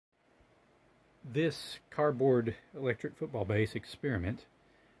This cardboard electric football base experiment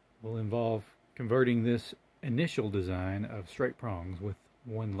will involve converting this initial design of straight prongs with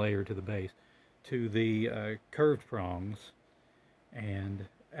one layer to the base to the curved prongs and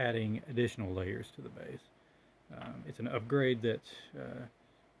adding additional layers to the base. It's an upgrade that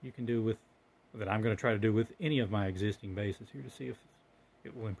you can do with, that I'm going to try to do with any of my existing bases here to see if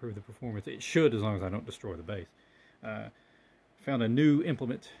it will improve the performance. It should, as long as I don't destroy the base. Found a new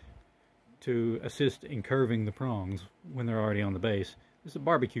implement to assist in curving the prongs when they're already on the base. This is a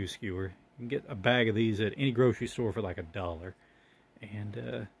barbecue skewer. You can get a bag of these at any grocery store for like $1,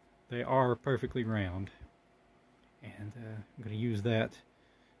 and they are perfectly round. And I'm going to use that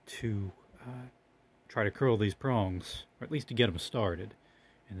to try to curl these prongs, or at least to get them started,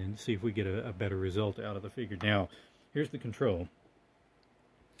 and then see if we get a better result out of the figure. Now, here's the control.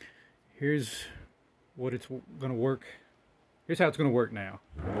 Here's what it's going to work. Here's how it's going to work now.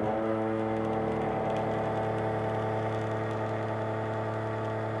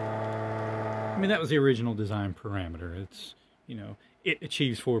 I mean, that was the original design parameter. It's, you know, it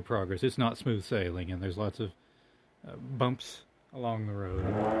achieves forward progress. It's not smooth sailing, and there's lots of bumps along the road.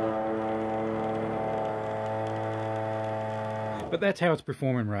 But that's how it's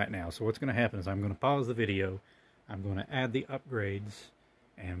performing right now. So what's going to happen is I'm going to pause the video. I'm going to add the upgrades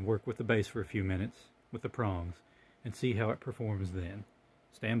and work with the base for a few minutes with the prongs and see how it performs then.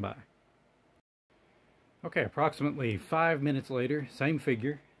 Stand by. Okay, approximately 5 minutes later, same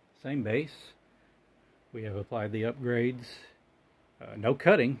figure, same base. We have applied the upgrades. No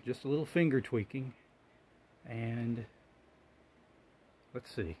cutting, just a little finger tweaking. And let's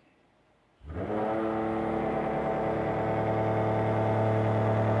see.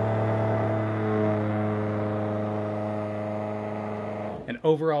 An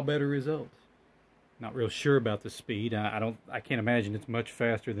overall better result. Not real sure about the speed. I can't imagine it's much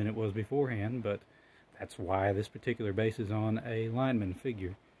faster than it was beforehand, but that's why this particular base is on a lineman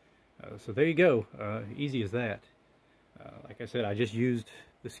figure. So there you go. Easy as that. Like I said, I just used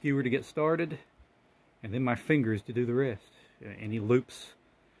the skewer to get started, and then my fingers to do the rest. Any loops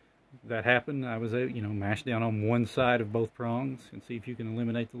that happen, I was able, mash down on one side of both prongs and see if you can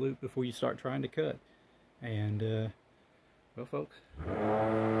eliminate the loop before you start trying to cut. And well, folks,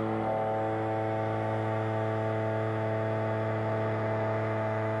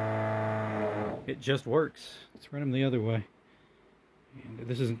 it just works. Let's run them the other way. And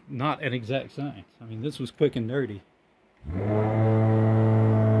this is not an exact science. I mean, this was quick and dirty.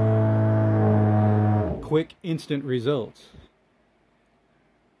 Quick, instant results.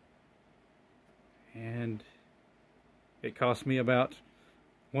 And it cost me about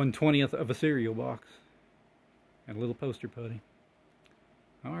 1/20th of a cereal box and a little poster putty.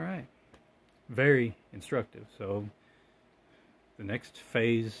 All right. Very instructive. So the next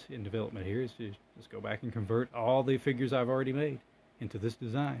phase in development here is to just go back and convert all the figures I've already made into this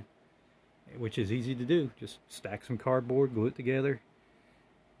design, which is easy to do. Just stack some cardboard, glue it together,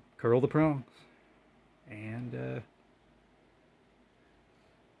 curl the prongs, and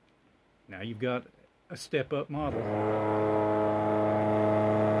now you've got a step-up model.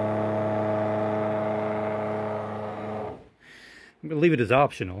 I'm going to leave it as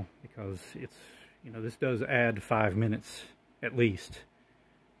optional because it's, this does add 5 minutes at least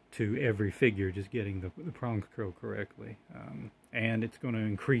to every figure, just getting the prongs curled correctly. And it's going to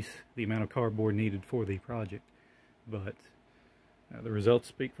increase the amount of cardboard needed for the project. But the results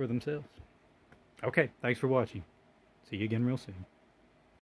speak for themselves. Okay, thanks for watching. See you again real soon.